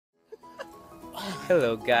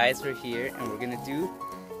Hello guys, we're here and we're gonna do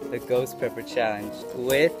the ghost pepper challenge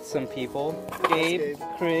with some people, Gabe,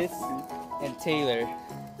 Chris, and Taylor.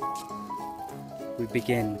 We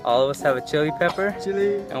begin. All of us have a chili pepper,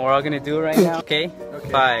 and we're all gonna do it right now, okay?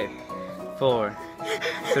 5, 4,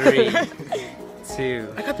 3,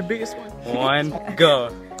 2, I got the biggest one. 1, go.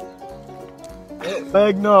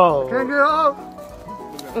 Heck no. Can I get off?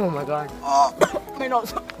 Oh my god. My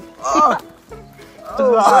nose. Oh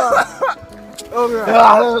god. Oh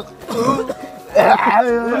god.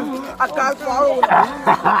 I can't swallow it.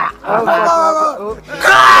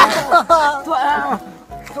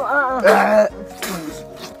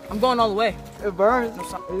 I'm going all the way. It burns.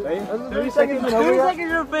 30 seconds. 30 seconds,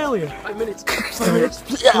 you're a failure. 5 minutes. 5 minutes.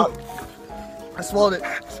 I swallowed it.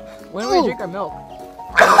 When do we drink our milk?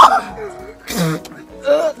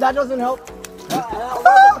 That doesn't help.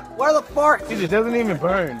 Where the fork? Dude, it doesn't even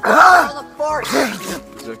burn. Where the fork?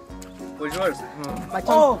 Where's yours? My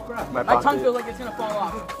tongue. My tongue feels like it's gonna fall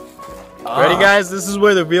off. Ready, guys? This is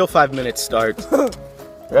where the real 5 minutes start.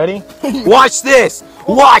 Ready? Watch this!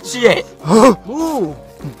 Watch it! Ooh.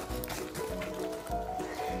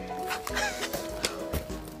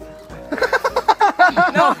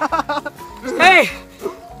 No! Hey!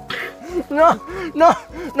 No!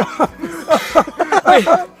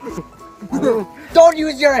 Don't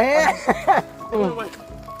use your hand!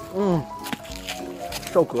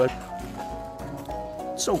 So good.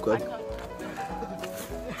 So good.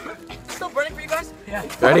 Still burning for you guys? Yeah.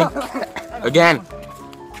 Ready? Again.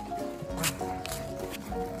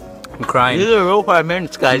 I'm crying. These are real 5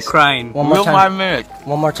 minutes, I'm guys. crying. One more Real time. 5 minutes.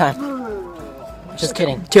 One more time. Just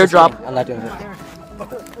kidding. Teardrop. Just kidding. I'm not doing it.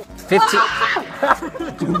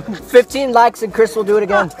 15 likes and Chris will do it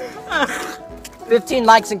again. 15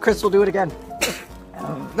 likes and Chris will do it again.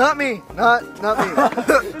 Not me. Not me.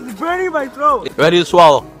 It's burning my throat. Ready to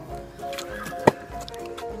swallow.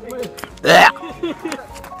 Yeah.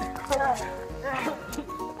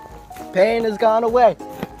 Pain has gone away.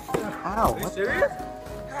 Ow. Are you serious?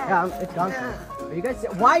 Yeah, it's gone. Are you guys?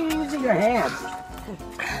 Why are you using your hands?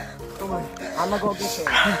 I'm gonna go get you.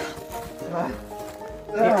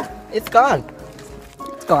 Yeah, it's gone.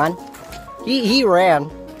 It's gone. He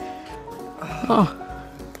ran. Oh.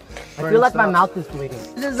 I feel like my mouth is bleeding.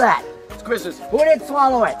 What is that? It's Chris's. Who didn't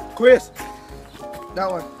swallow it? Chris.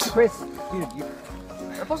 That one. Chris. Dude, you.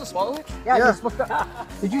 You're supposed to swallow it? Yeah. You're supposed to.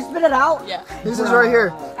 Did you spit it out? Yeah. This is right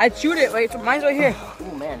here. I chewed it. Wait, mine's right here.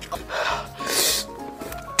 Oh man.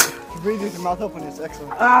 Breathe with your mouth open, it's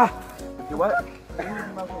excellent. You what?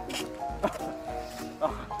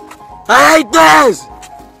 I hate this!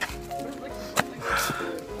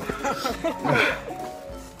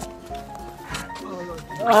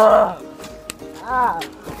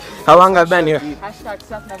 How long have I been here? Hashtag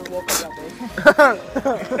Seth never woke up that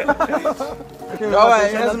day. No,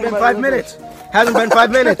 it hasn't been 5 minutes. Hasn't been 5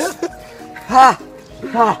 minutes. My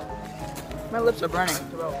lips are burning.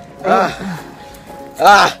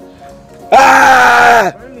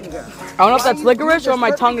 I don't know if that's licorice or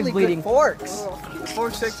my tongue is bleeding. Forks.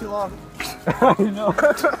 Forks take too long.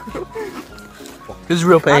 This is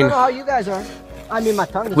real I pain. don't know how you guys are. I mean, my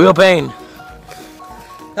tongue is. Real pain.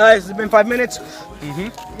 Guys, it's been 5 minutes.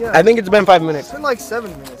 Yeah. I think it's been 5 minutes. It's been like 7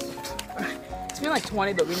 minutes. It's been like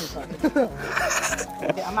 20, but we didn't start it.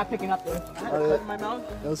 Okay, I'm not picking up this. I had a cut in my mouth.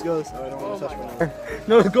 Nose goes. Oh, I don't want to touch my nose.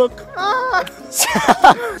 No, go.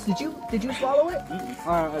 Did you swallow it?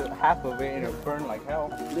 Half of it and it burned like hell.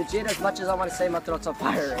 Legit, as much as I want to say, my throat's on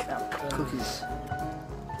fire right now. Cookies.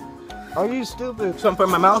 Are you stupid? Something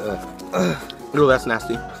in my mouth. Oh, that's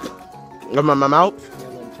nasty. My mouth.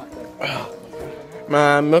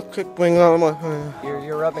 My milkshake wing on my.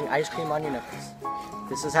 You're rubbing ice cream on your nipples.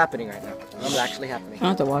 This is happening right now. It's actually happening. I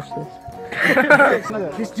have to watch this.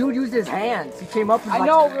 This dude used his hands. He came up and I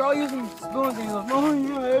know, we're all using spoons and he's like, oh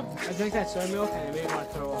yeah. I drank that soy milk and it made me want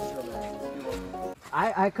to throw up so bad.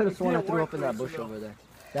 I could have sworn I threw up in that bush over there.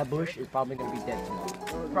 That bush is probably going to be dead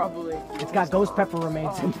tomorrow. Probably. It's got ghost pepper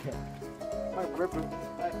remains in it. I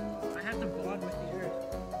have to bond with the earth.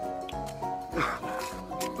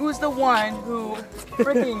 Who's the one who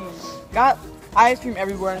freaking got ice cream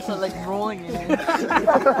everywhere and started like rolling in it?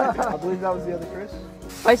 I believe that was the other Chris.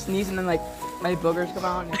 If I sneeze and then like my boogers come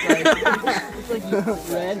out and it's like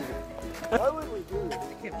red. Why would we do this?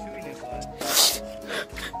 I kept chewing it.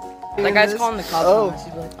 That guy's calling the cops. Oh. On us.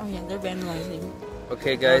 He's like, oh yeah, they're vandalizing.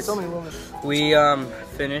 Okay guys, So many women. we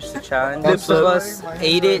finished the challenge. Lip Most of slip. us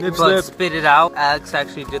ate it Lip but slip. spit it out. Alex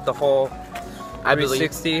actually did the whole I believe.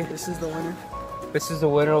 360. This is the winner. This is the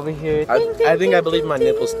winner over here. I think I believe my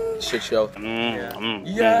nipples should show.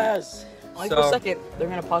 Yes! Like So- for a second, they're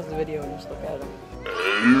gonna pause the video and just look at them.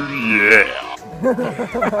 Yeah.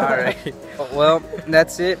 Alright. Well,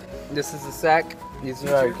 that's it. This is the sack. These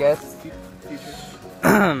are our guests.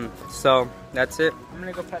 So, that's it. I'm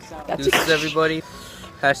gonna go press down. Deuces, everybody.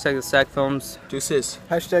 Hashtag TheSACFilms. Deuces.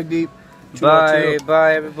 Hashtag deep. Bye,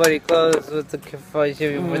 bye, everybody. Close with the with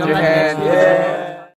your hand. Yeah.